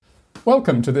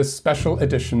Welcome to this special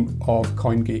edition of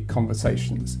CoinGeek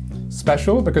Conversations.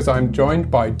 Special because I'm joined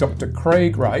by Dr.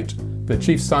 Craig Wright, the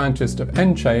chief scientist of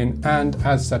nChain, and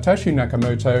as Satoshi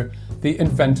Nakamoto, the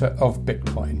inventor of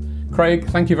Bitcoin. Craig,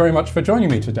 thank you very much for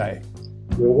joining me today.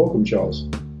 You're welcome, Charles.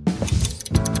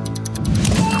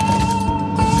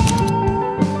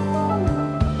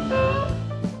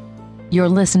 You're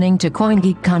listening to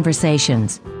CoinGeek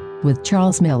Conversations with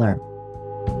Charles Miller.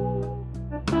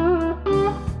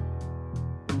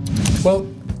 Well,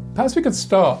 perhaps we could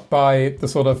start by the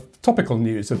sort of topical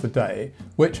news of the day,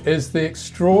 which is the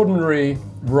extraordinary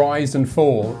rise and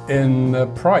fall in the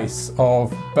price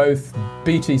of both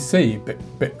BTC,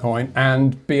 Bitcoin,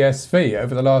 and BSV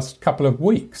over the last couple of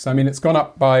weeks. I mean, it's gone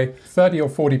up by 30 or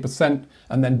 40%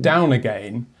 and then down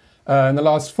again in the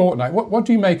last fortnight. What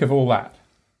do you make of all that?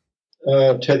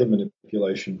 Tether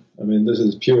manipulation. I mean, this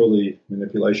is purely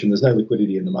manipulation. There's no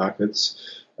liquidity in the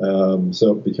markets.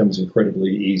 So it becomes incredibly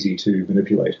easy to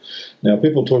manipulate. Now,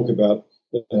 people talk about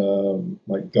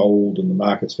like gold and the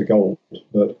markets for gold,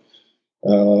 but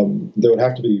there would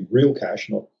have to be real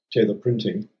cash, not Tether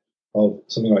printing, of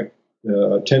something like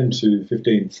 10 to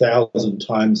 15,000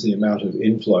 times the amount of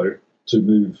inflow to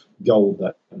move gold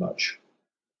that much.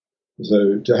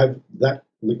 So to have that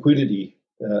liquidity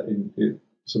in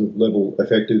sort of level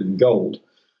affected in gold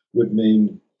would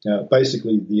mean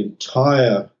basically the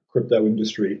entire crypto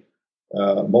industry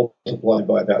multiplied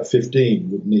by about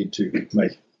 15 would need to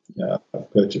make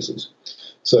purchases.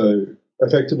 So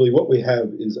effectively what we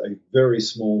have is a very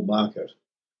small market,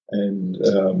 and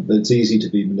it's easy to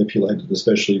be manipulated,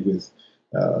 especially with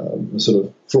sort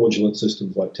of fraudulent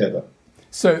systems like Tether.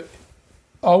 So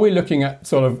are we looking at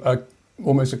sort of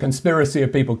almost a conspiracy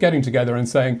of people getting together and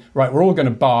saying, right, we're all going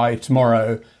to buy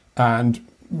tomorrow and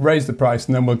raise the price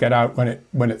and then we'll get out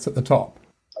when it's at the top?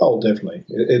 Oh, definitely.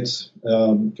 It's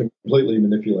completely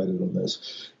manipulated on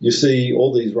this. You see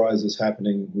all these rises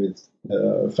happening with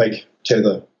fake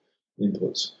Tether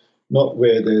inputs, not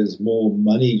where there's more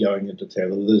money going into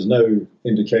Tether. There's no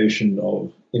indication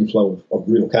of inflow of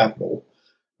real capital.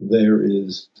 There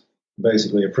is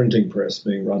basically a printing press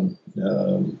being run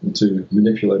to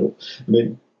manipulate it. I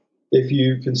mean, if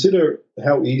you consider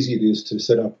how easy it is to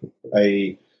set up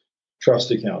a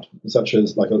trust account, such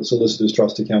as like a solicitor's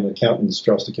trust account, an accountant's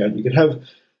trust account. You could have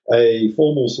a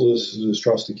formal solicitor's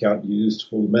trust account used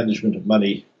for the management of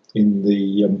money in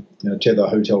the Tether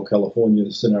Hotel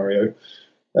California scenario,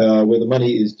 where the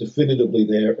money is definitively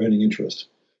there earning interest.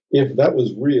 If that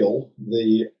was real,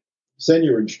 the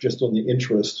seigniorage just on the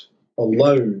interest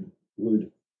alone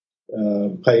would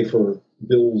pay for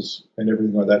bills and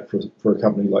everything like that for a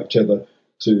company like Tether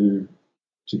to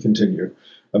continue.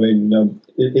 I mean,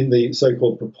 in the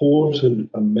so-called purported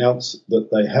amounts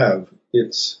that they have,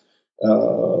 it's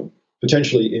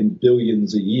potentially in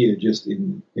billions a year just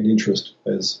in interest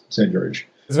as seigniorage.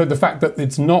 So the fact that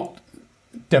it's not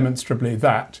demonstrably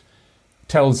that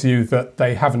tells you that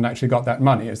they haven't actually got that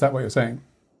money. Is that what you're saying?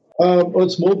 Well,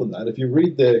 it's more than that. If you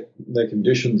read their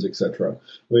conditions, etc.,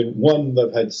 I mean, one,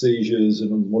 they've had seizures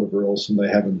and whatever else, and they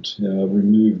haven't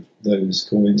removed those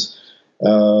coins.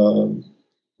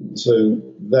 So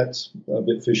that's a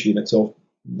bit fishy in itself.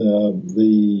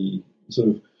 The sort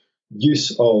of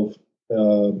use of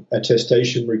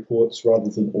attestation reports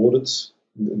rather than audits,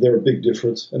 they're a big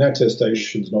difference. An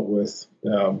attestation is not worth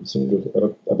sort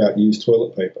of about used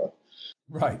toilet paper.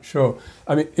 Right, sure.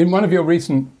 I mean, in one of your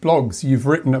recent blogs, you've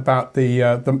written about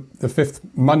the fifth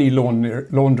money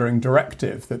laundering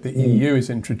directive that the EU is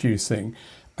introducing.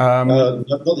 Not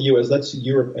the US, that's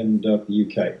Europe and the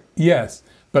UK. Yes,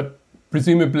 but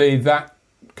presumably that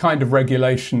kind of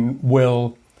regulation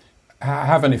will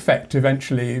have an effect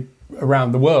eventually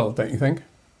around the world, don't you think?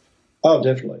 Oh,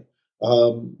 definitely.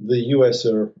 The US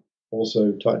are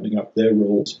also tightening up their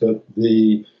rules, but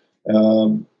the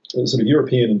sort of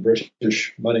European and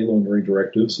British money laundering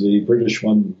directives, the British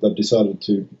one, they've decided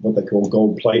to what they call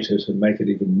gold plate it and make it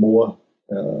even more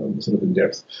sort of in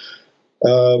depth.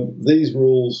 These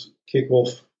rules kick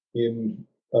off in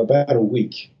about a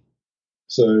week.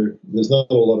 So there's not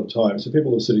a lot of time. So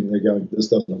people are sitting there going, this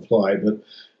doesn't apply. But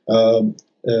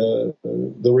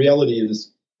the reality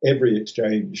is every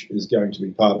exchange is going to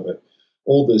be part of it.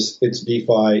 All this, it's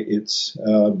DeFi, it's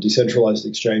decentralized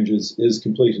exchanges, is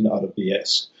complete and utter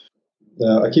BS.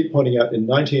 I keep pointing out, in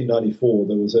 1994,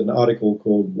 there was an article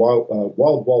called Wild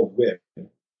Wild Web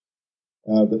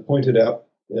that pointed out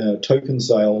token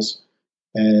sales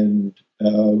and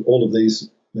all of these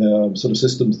sort of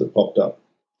systems that popped up.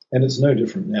 And it's no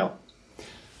different now.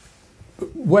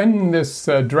 When this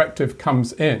directive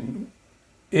comes in,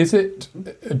 does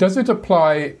it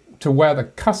apply to where the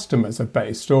customers are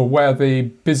based or where the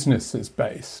business is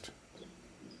based?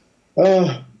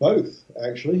 Both,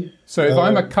 actually. So if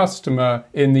I'm a customer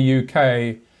in the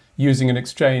UK using an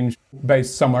exchange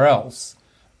based somewhere else,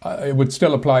 it would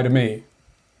still apply to me.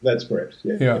 That's correct.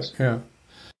 Yeah. Yes. Yeah.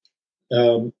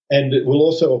 And it will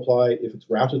also apply if it's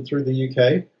routed through the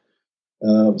UK.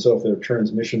 So if there are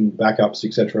transmission backups,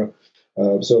 etc.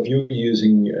 So if you're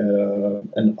using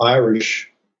an Irish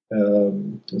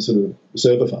sort of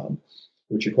server farm,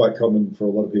 which are quite common for a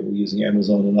lot of people using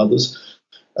Amazon and others,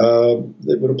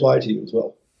 that would apply to you as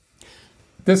well.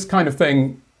 This kind of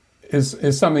thing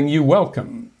is something you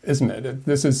welcome, isn't it?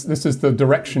 This is the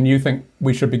direction you think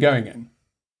we should be going in.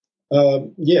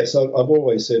 Yes, I've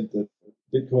always said that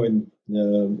Bitcoin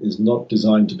is not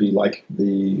designed to be like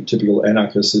the typical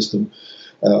anarchist system.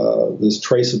 There's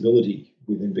traceability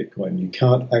within Bitcoin. You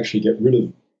can't actually get rid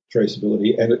of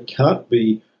traceability, and it can't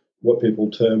be what people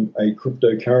term a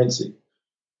cryptocurrency.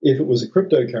 If it was a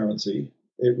cryptocurrency,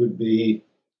 it would be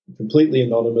completely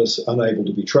anonymous, unable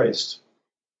to be traced.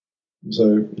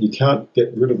 So you can't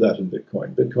get rid of that in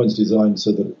Bitcoin. Bitcoin's designed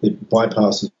so that it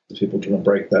bypasses people trying to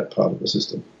break that part of the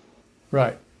system.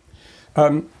 Right.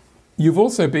 You've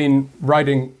also been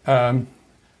writing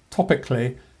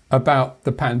topically about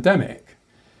the pandemic,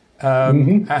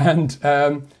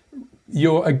 and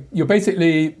you're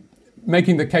basically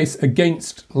making the case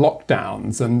against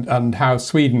lockdowns and how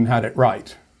Sweden had it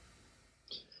right.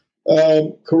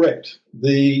 Correct.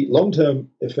 The long-term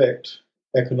effect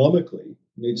economically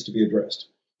needs to be addressed.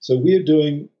 So we're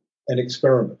doing an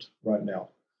experiment right now.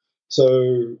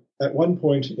 So at one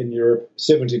point in Europe,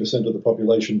 70% of the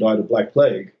population died of Black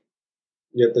Plague,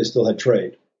 yet they still had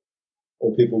trade,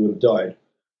 or people would have died.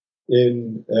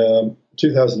 In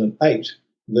 2008,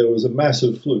 there was a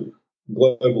massive flu,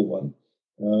 global one.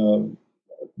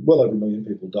 Well over 1 million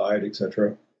people died,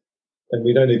 etc. And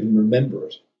we don't even remember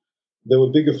it. There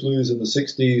were bigger flus in the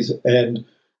 60s, and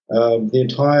the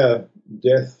entire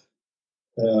death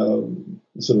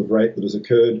sort of rate that has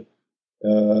occurred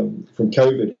from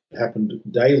COVID happened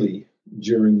daily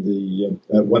during the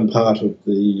one part of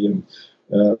the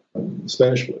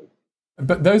Spanish flu.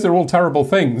 But those are all terrible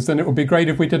things, and it would be great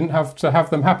if we didn't have to have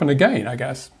them happen again, I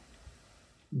guess.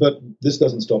 But this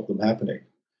doesn't stop them happening.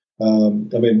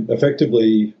 I mean,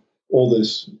 effectively, all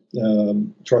this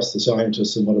trust the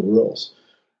scientists and whatever else.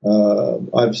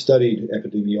 I've studied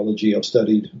epidemiology. I've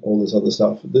studied all this other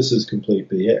stuff. This is complete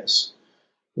BS.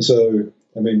 So,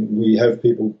 I mean, we have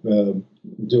people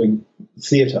doing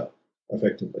theatre,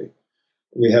 effectively.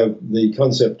 We have the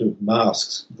concept of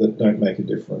masks that don't make a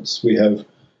difference. We have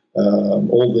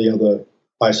all the other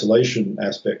isolation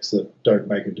aspects that don't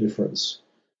make a difference.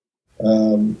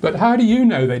 But how do you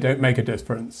know they don't make a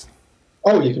difference?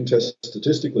 Oh, you can test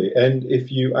statistically. And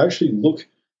if you actually look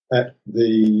at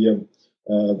the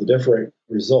death rate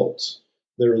results,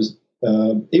 there is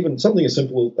even something as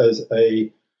simple as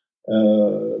a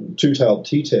two-tailed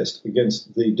t-test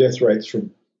against the death rates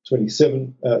from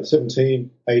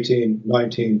 17, 18,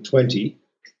 19, 20.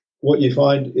 What you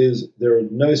find is there are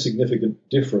no significant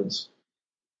difference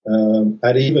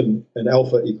at even an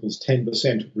alpha equals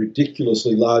 10%,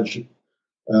 ridiculously large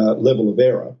level of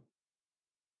error.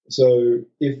 So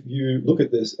if you look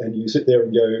at this and you sit there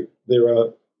and go, there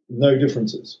are no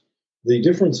differences. The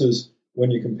differences when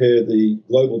you compare the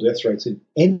global death rates in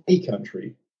any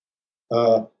country,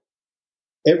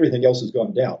 everything else has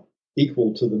gone down,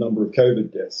 equal to the number of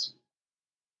COVID deaths.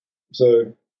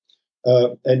 So,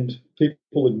 and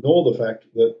people ignore the fact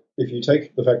that if you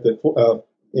take the fact that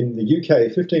in the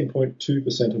UK,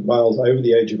 15.2% of males over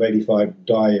the age of 85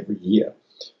 die every year.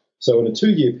 So in a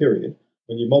 2-year period,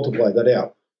 when you multiply that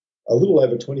out, a little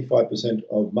over 25%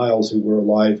 of males who were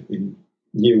alive in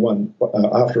year one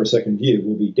after a second year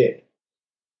will be dead.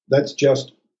 That's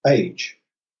just age.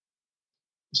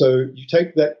 So you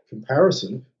take that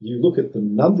comparison, you look at the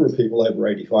number of people over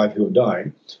 85 who are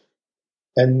dying,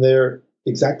 and they're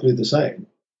exactly the same,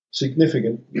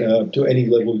 significant to any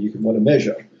level you can want to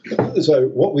measure. So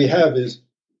what we have is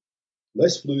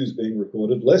less flus being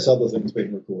recorded, less other things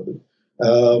being recorded,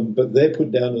 but they're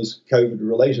put down as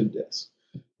COVID-related deaths.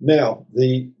 Now,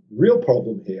 the real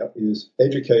problem here is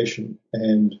education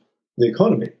and the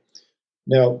economy.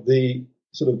 Now, the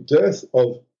sort of dearth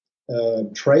of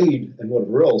trade and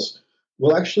whatever else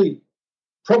will actually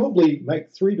probably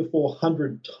make 300 to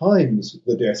 400 times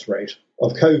the death rate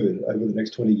of COVID over the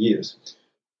next 20 years.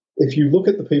 If you look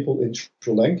at the people in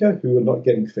Sri Lanka who are not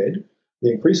getting fed,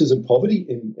 the increases in poverty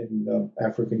in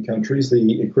African countries,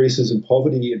 the increases in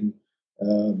poverty in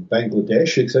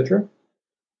Bangladesh, etc.,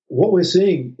 what we're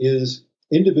seeing is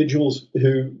individuals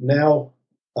who now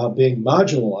are being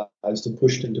marginalised and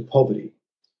pushed into poverty.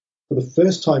 For the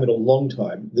first time in a long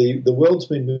time, the world's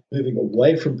been moving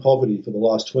away from poverty for the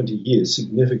last 20 years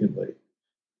significantly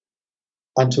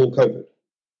until COVID.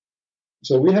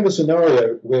 So we have a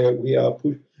scenario where we are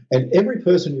and every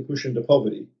person you push into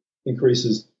poverty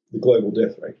increases the global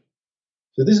death rate.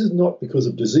 So this is not because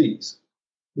of disease.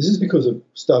 This is because of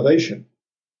starvation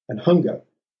and hunger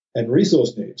and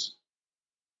resource needs.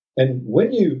 And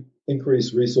when you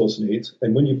increase resource needs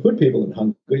and when you put people in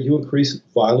hunger, you increase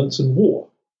violence and war.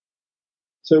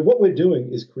 So what we're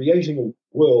doing is creating a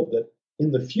world that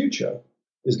in the future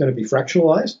is going to be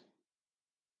fractionalized,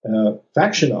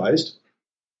 factionized,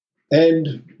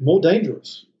 and more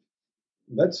dangerous.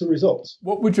 That's the results.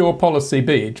 What would your policy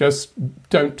be? Just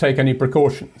don't take any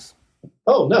precautions.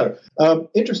 Oh, no.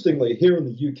 Interestingly, here in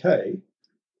the UK,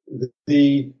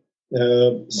 the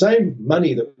same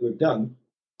money that we've done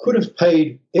could have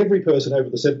paid every person over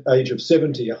the age of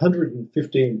 70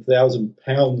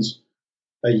 £115,000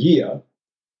 a year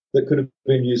that could have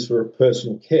been used for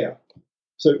personal care.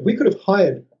 So we could have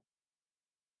hired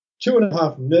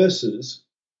 2.5 nurses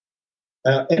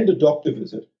and a doctor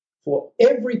visit for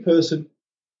every person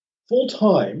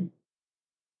full-time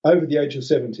over the age of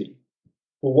 70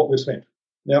 for what we've spent.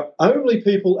 Now, only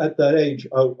people at that age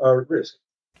are at risk.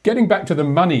 Getting back to the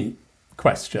money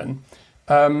question,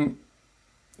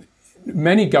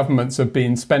 many governments have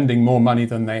been spending more money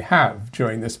than they have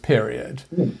during this period.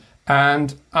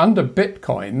 And under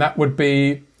Bitcoin, that would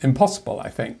be impossible, I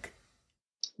think.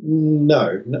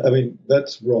 No, I mean,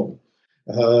 that's wrong.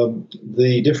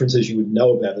 The difference is you would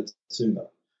know about it sooner.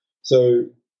 So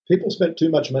people spent too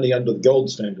much money under the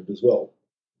gold standard as well.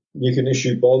 You can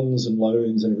issue bonds and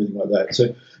loans and everything like that.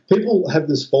 So people have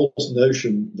this false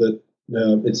notion that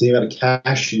it's the amount of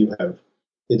cash you have.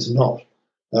 It's not.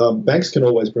 Banks can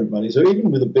always print money. So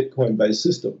even with a Bitcoin-based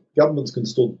system, governments can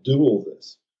still do all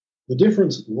this. The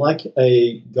difference, like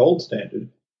a gold standard,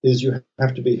 is you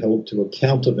have to be held to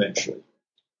account eventually.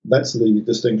 That's the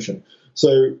distinction.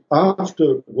 So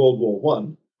after World War I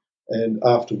and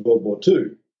after World War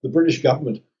II, the British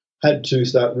government had to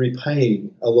start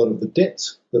repaying a lot of the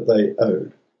debts that they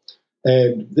owed.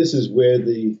 And this is where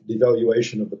the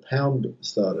devaluation of the pound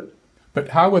started. But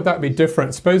how would that be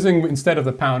different? Supposing instead of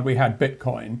the pound we had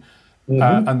Bitcoin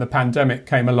and the pandemic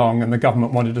came along and the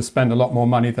government wanted to spend a lot more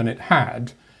money than it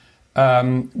had,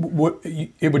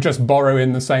 it would just borrow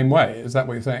in the same way. Is that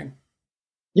what you're saying?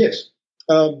 Yes.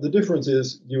 The difference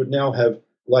is you would now have,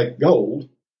 like gold,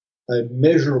 a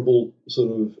measurable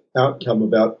sort of outcome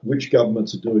about which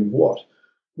governments are doing what.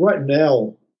 Right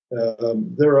now,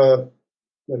 there are,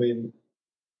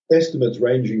 estimates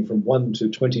ranging from $1 to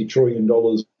 $20 trillion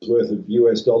worth of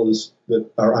US dollars that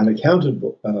are unaccounted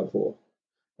for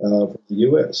the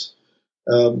US.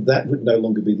 That would no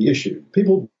longer be the issue.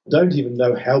 People don't even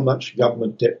know how much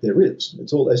government debt there is.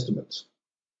 It's all estimates.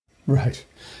 Right.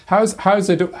 How has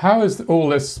all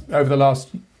this over the last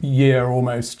year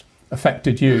almost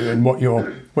affected you and what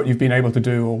you've been able to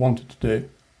do or wanted to do?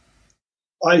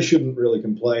 I shouldn't really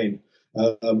complain.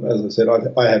 As I said, I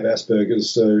have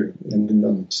Asperger's, and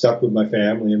I'm stuck with my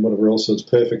family and whatever else, so it's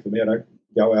perfect for me. I don't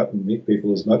go out and meet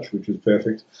people as much, which is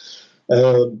perfect.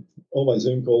 All my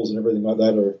Zoom calls and everything like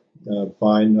that are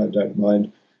fine. I don't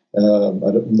mind.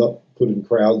 I'm not put in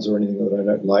crowds or anything that I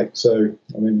don't like. So,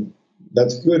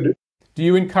 that's good. Do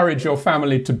you encourage your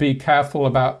family to be careful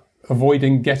about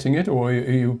avoiding getting it, or are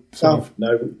you No,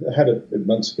 I had it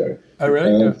months ago. Oh,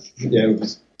 really? Yeah, it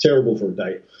was terrible for a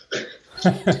day.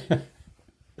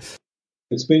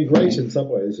 It's been great in some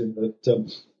ways in that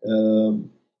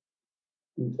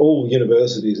all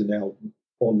universities are now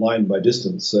online by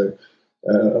distance. So,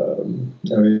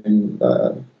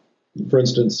 for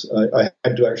instance, I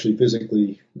had to actually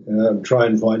physically try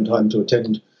and find time to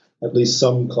attend at least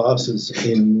some classes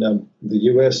in the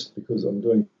US because I'm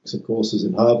doing some courses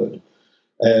in Harvard.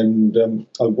 And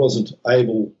I wasn't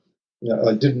able,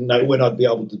 I didn't know when I'd be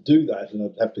able to do that, and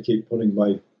I'd have to keep putting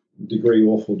my degree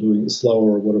off or doing it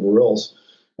slower or whatever else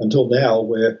until now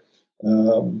where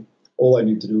all I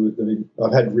need to do,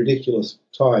 I've had ridiculous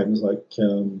times, like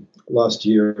last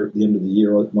year at the end of the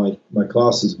year, my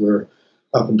classes were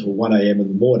up until 1 a.m. in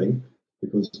the morning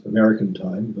because American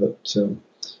time, but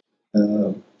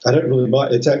I don't really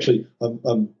mind. It's actually,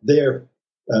 I'm there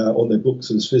on their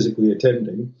books as physically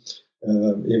attending,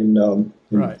 even in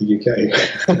the UK.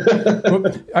 Well,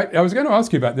 I was going to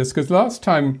ask you about this because last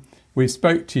time we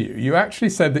spoke to you, you actually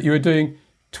said that you were doing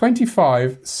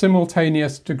 25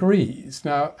 simultaneous degrees.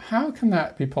 Now, how can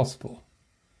that be possible?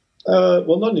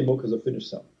 Well, not anymore because I finished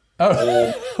some.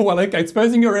 Oh, well, okay.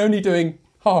 Supposing you're only doing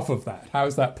half of that, how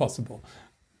is that possible?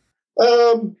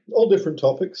 All different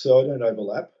topics, so I don't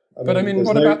overlap. But I mean,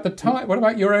 what about the time? What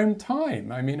about your own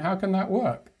time? I mean, how can that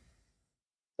work?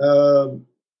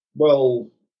 Well,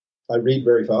 I read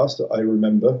very fast. I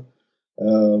remember.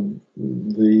 I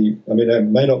mean, I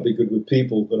may not be good with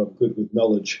people, but I'm good with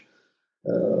knowledge.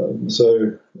 Let's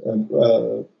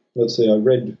see, I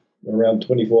read around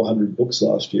 2,400 books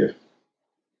last year.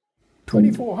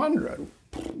 2,400?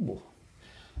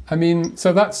 I mean,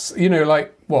 so that's,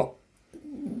 like, what,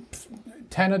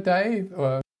 10 a day?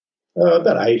 Or?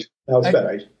 About 8.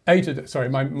 About 8. 8 a day. Sorry,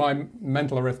 my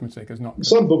mental arithmetic is not good.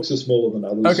 Some books are smaller than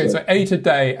others. Okay, so 8 a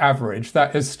day average.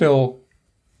 That is still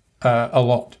a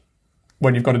lot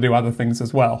when you've got to do other things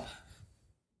as well.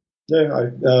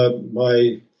 Yeah,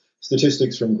 my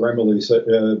statistics from Grammarly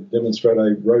demonstrate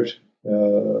I wrote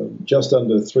just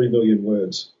under 3 million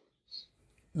words.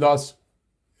 Last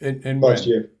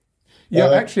year.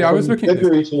 Yeah, actually, I was looking at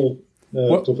February till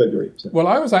February. So. Well,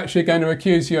 I was actually going to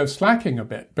accuse you of slacking a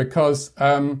bit because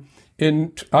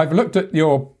I've looked at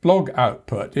your blog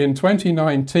output. In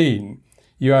 2019,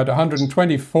 you had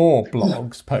 124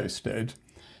 blogs posted.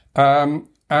 And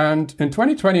in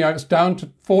 2020, I was down to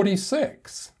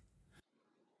 46.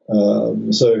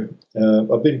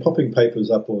 I've been popping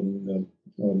papers up on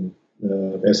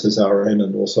SSRN,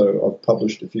 and also I've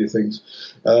published a few things.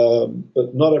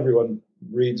 But not everyone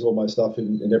reads all my stuff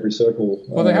in every circle.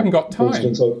 Well, they haven't got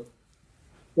time.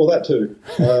 Well, that too.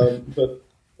 But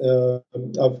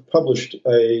I've published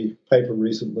a paper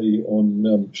recently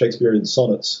on Shakespearean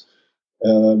sonnets,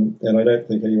 and I don't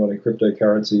think anyone in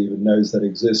cryptocurrency even knows that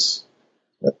exists.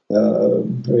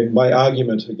 I mean, my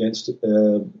argument against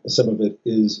some of it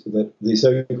is that the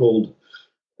so-called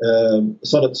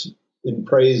sonnets in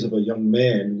praise of a young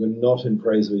man were not in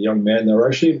praise of a young man. They were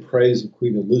actually in praise of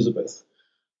Queen Elizabeth.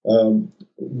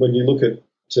 When you look at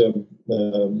sort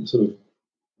of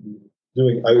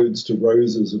doing odes to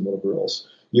roses and whatever else,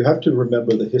 you have to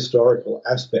remember the historical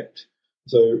aspect.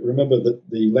 So remember that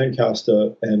the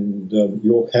Lancaster and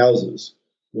York houses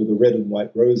were the red and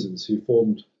white roses who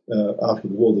formed after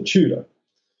the war, the Tudor.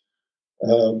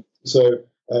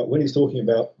 When he's talking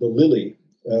about the lily,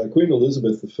 Queen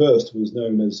Elizabeth I was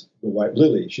known as the White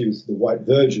Lily. She was the White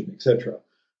Virgin, etc.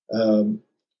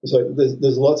 So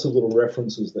there's lots of little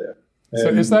references there. So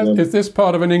is this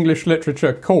part of an English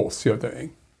literature course you're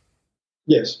doing?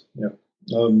 Yes, yeah.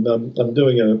 I'm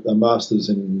doing a master's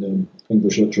in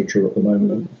English literature at the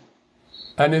moment.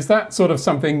 And is that sort of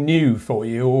something new for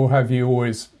you, or have you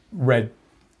always read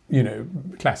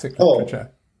classic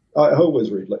literature? I always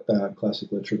read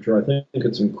classic literature. I think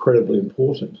it's incredibly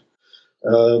important.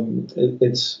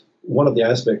 It's one of the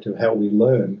aspects of how we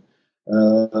learn.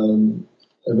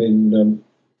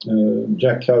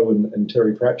 Jack Coe and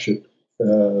Terry Pratchett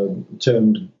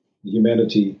termed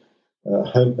humanity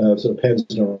sort of pans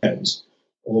in our hands,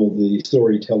 or the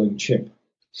storytelling chimp.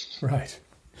 Right.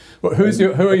 Well,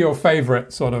 who are your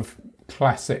favourite sort of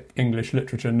classic English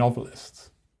literature novelists?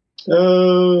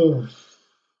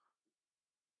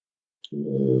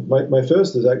 My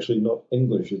first is actually not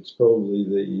English. It's probably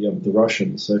the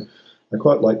Russian. So I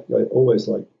always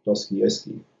like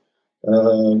Dostoevsky,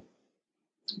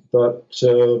 but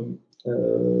a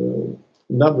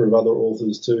number of other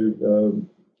authors too,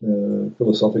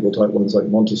 philosophical type ones like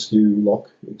Montesquieu, Locke,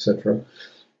 etc.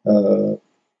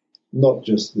 Not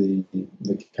just the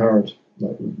current,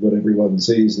 like what everyone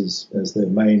sees as their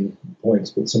main points,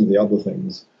 but some of the other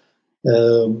things.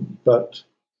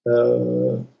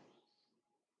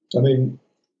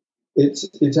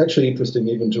 It's actually interesting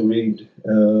even to read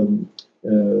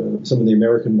some of the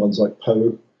American ones like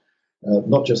Poe,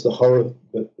 not just the horror,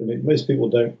 but most people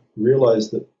don't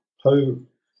realize that Poe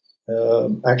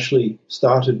actually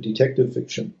started detective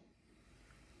fiction.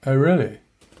 Oh, really?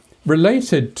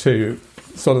 Related to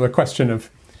sort of the question of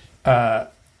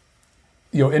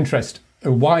your interest,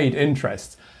 a wide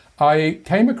interest, I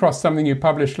came across something you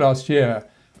published last year,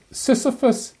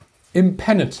 Sisyphus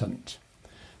Impenitent.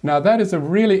 Now, that is a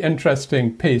really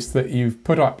interesting piece that you've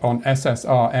put up on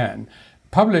SSRN,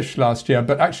 published last year,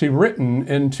 but actually written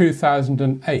in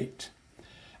 2008.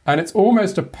 And it's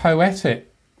almost a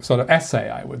poetic sort of essay,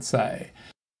 I would say.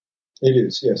 It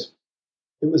is, yes.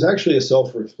 It was actually a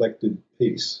self-reflected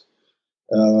piece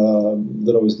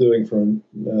that I was doing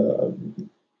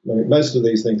most of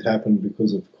these things happen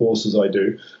because of courses I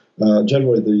do.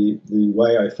 Generally, the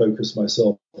way I focus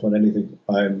myself on anything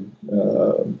I'm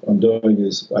doing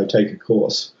is I take a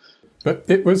course. But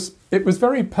it was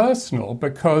very personal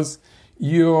because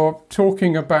you're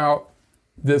talking about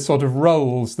the sort of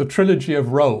roles, the trilogy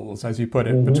of roles, as you put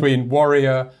it, between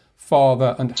warrior,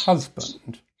 father, and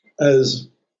husband. As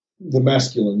The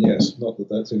masculine, yes. Not that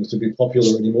that seems to be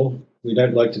popular anymore. We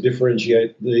don't like to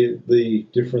differentiate the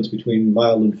difference between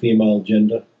male and female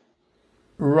gender.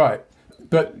 Right.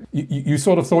 But you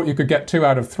sort of thought you could get 2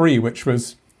 out of 3, which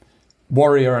was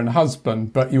warrior and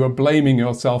husband, but you were blaming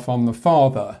yourself on the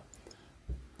father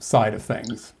side of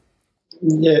things.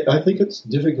 Yeah, I think it's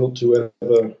difficult to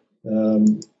ever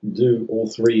do all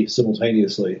 3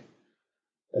 simultaneously.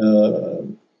 I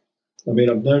mean,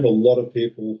 I've known a lot of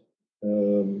people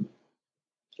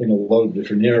in a lot of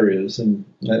different areas, and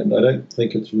I don't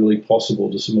think it's really possible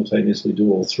to simultaneously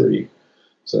do all 3.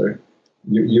 So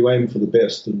you aim for the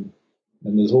best, and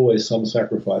there's always some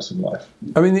sacrifice in life.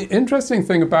 I mean, the interesting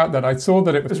thing about that, I saw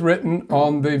that it was written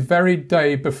on the very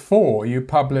day before you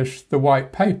published the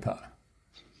white paper.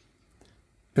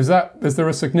 Is there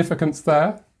a significance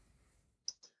there?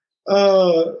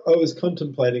 I was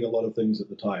contemplating a lot of things at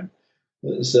the time.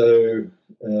 So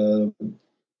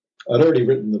I'd already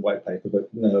written the white paper, but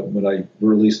when I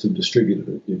released and distributed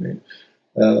it, you mean.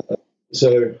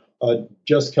 So I'd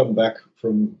just come back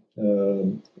from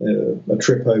a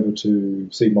trip over to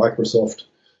see Microsoft,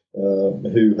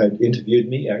 who had interviewed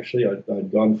me. Actually,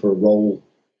 I'd gone for a role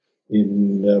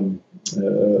in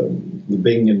the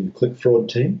Bing and Click Fraud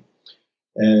team.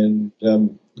 And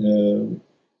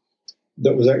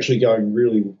that was actually going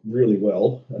really, really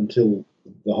well until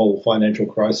the whole financial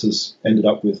crisis ended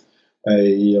up with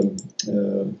a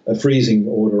freezing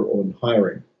order on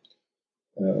hiring.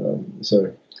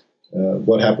 So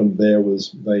what happened there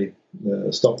was they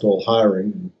stopped all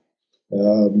hiring,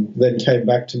 then came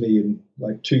back to me in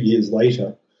like 2 years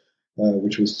later,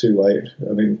 which was too late.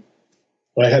 I mean,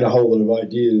 I had a whole lot of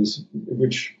ideas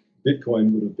which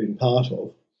Bitcoin would have been part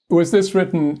of. Was this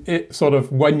written sort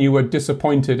of when you were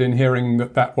disappointed in hearing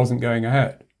that wasn't going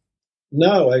ahead?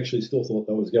 No, I actually still thought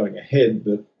that was going ahead,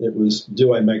 but it was,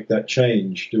 do I make that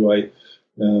change? Do I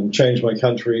change my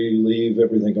country, leave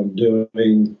everything I'm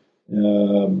doing?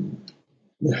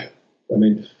 I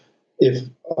mean, if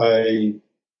I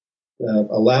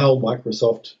allow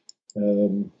Microsoft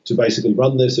to basically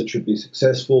run this, it should be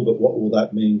successful, but what will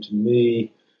that mean to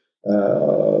me?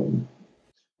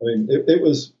 I mean, it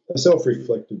was a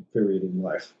self-reflective period in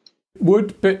life.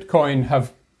 Would Bitcoin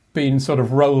have been sort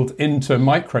of rolled into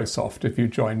Microsoft if you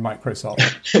joined Microsoft?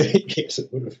 Yes, it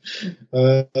would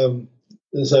have.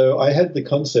 So I had the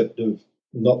concept of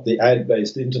not the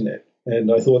ad-based internet,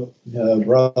 and I thought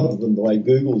rather than the way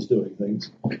Google's doing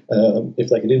things, if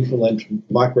they could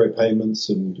implement micropayments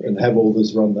and have all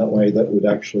this run that way, that would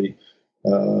actually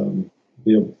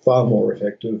be a far more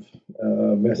effective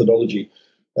methodology.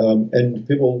 And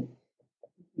people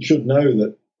should know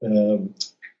that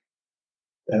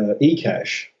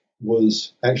eCash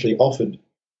was actually offered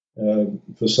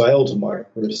for sale to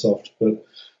Microsoft, but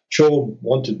Shaw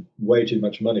wanted way too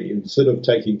much money. Instead of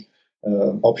taking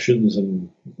options and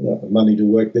money to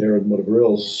work there and whatever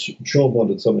else, Shaw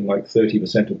wanted something like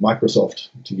 30% of Microsoft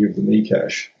to give them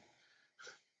eCash.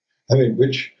 I mean,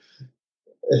 which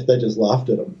they just laughed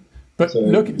at him. But so,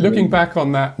 looking back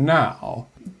on that now,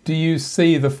 do you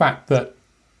see the fact that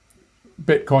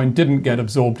Bitcoin didn't get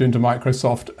absorbed into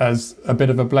Microsoft as a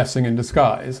bit of a blessing in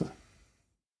disguise?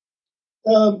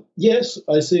 Yes,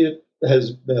 I see it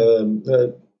as,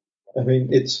 I mean,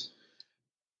 it's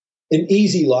an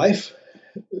easy life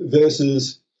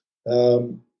versus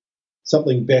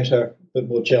something better but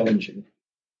more challenging.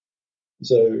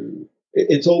 So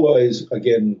it's always,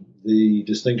 again, the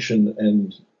distinction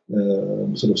and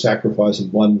sort of sacrifice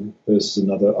of one versus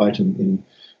another item in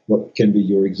what can be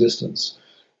your existence.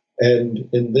 And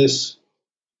in this,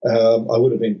 I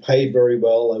would have been paid very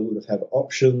well. I would have had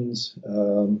options.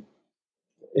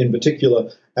 In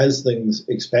particular, as things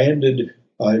expanded,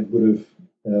 I would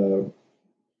have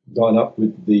gone up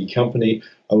with the company.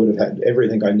 I would have had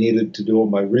everything I needed to do all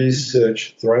my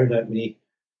research thrown at me.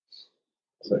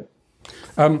 So,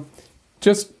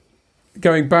 just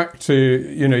going back to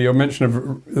your mention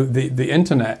of the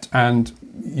internet and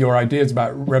your ideas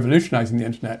about revolutionizing the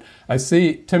internet, I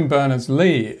see Tim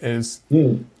Berners-Lee is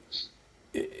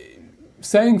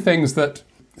saying things that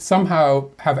somehow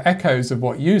have echoes of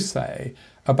what you say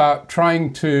about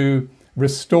trying to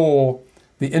restore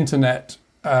the internet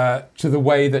to the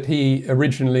way that he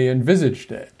originally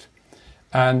envisaged it.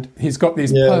 And he's got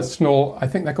these personal, I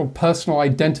think they're called personal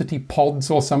identity pods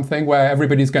or something, where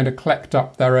everybody's going to collect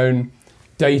up their own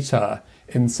data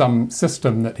in some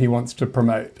system that he wants to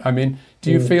promote. I mean,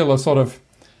 do you feel a sort of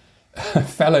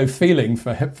fellow feeling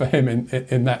for him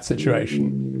in that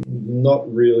situation?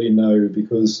 Not really, no,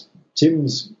 because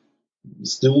Tim's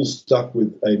still stuck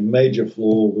with a major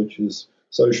flaw, which is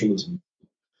socialism.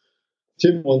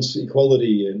 Tim wants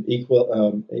equality and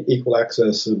equal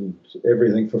access and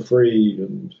everything for free,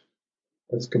 and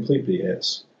that's complete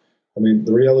BS. I mean,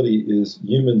 the reality is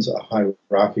humans are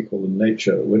hierarchical in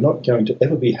nature. We're not going to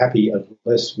ever be happy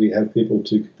unless we have people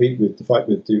to compete with, to fight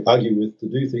with, to argue with, to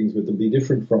do things with, and be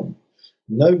different from.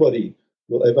 Nobody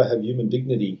will ever have human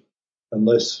dignity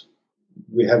unless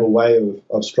we have a way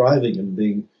of striving and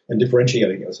being and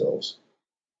differentiating ourselves.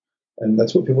 And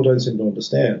that's what people don't seem to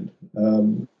understand.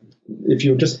 If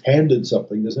you're just handed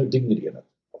something, there's no dignity in it.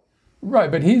 Right,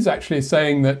 but he's actually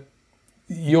saying that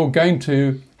you're going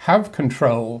to have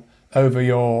control over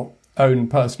your own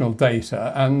personal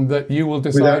data and that you will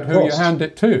decide who you hand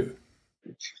it to.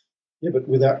 Yeah, but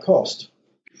without cost.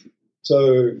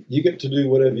 So you get to do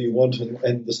whatever you want,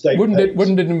 and the state wouldn't pays.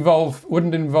 it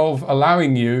involve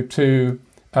allowing you to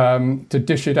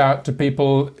dish it out to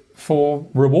people for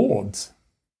rewards?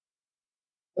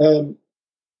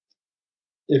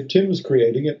 If Tim's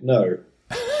creating it, no.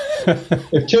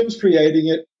 If Tim's creating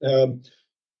it,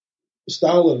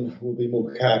 Stalin will be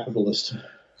more capitalist.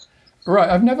 Right,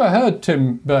 I've never heard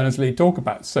Tim Berners-Lee talk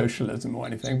about socialism or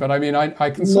anything, but I mean,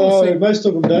 I can sort of see... No, most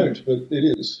of them don't, but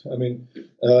it is. I mean,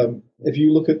 if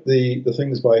you look at the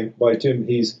things by Tim,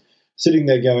 he's sitting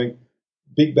there going,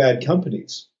 big bad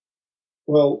companies.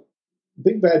 Well,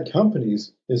 big bad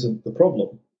companies isn't the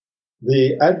problem.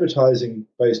 The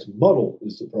advertising-based model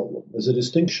is the problem. There's a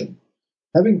distinction.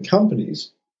 Having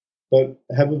companies, but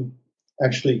have them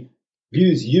actually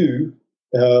use you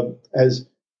as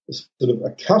sort of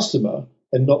a customer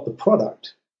and not the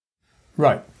product.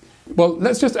 Right. Well,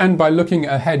 let's just end by looking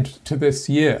ahead to this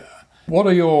year. What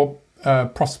are your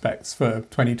prospects for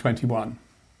 2021?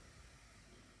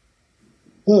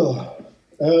 A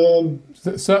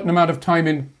certain amount of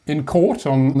time in court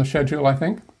on the schedule, I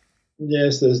think.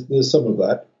 Yes, there's some of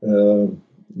that.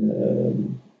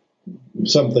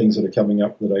 Some things that are coming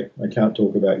up that I can't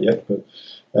talk about yet, but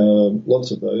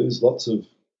lots of those, lots of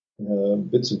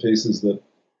bits and pieces that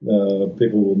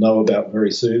people will know about very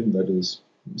soon that is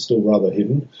still rather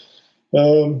hidden.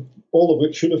 All of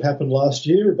which should have happened last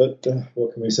year, but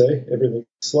what can we say? Everything's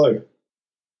slow.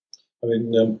 I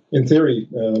mean, in theory,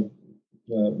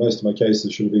 most of my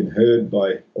cases should have been heard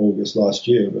by August last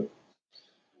year, but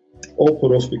all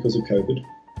put off because of COVID.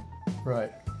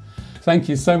 Right. Thank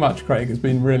you so much, Craig. It's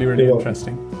been really, really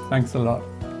interesting. Thanks a lot.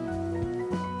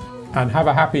 And have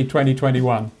a happy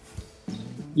 2021.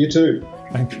 You too.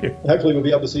 Thank you. Hopefully we'll be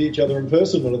able to see each other in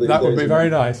person one of these days. That would be very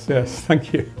nice, yes.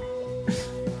 Thank you.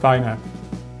 Bye now.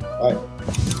 Bye.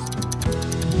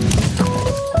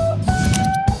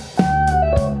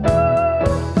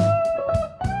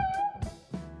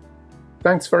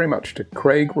 Thanks very much to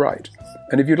Craig Wright.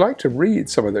 And if you'd like to read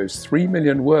some of those 3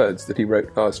 million words that he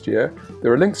wrote last year,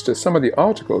 there are links to some of the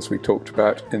articles we talked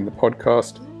about in the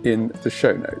podcast in the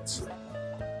show notes.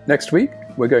 Next week,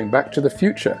 we're going back to the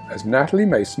future as Natalie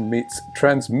Mason meets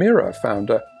Transmira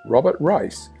founder Robert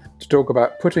Rice to talk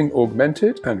about putting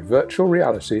augmented and virtual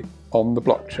reality on the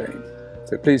blockchain.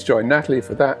 So please join Natalie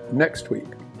for that next week.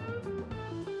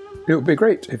 It would be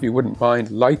great if you wouldn't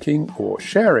mind liking or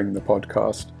sharing the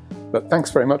podcast, but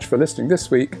thanks very much for listening this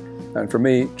week. And from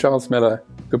me, Charles Miller,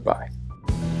 goodbye.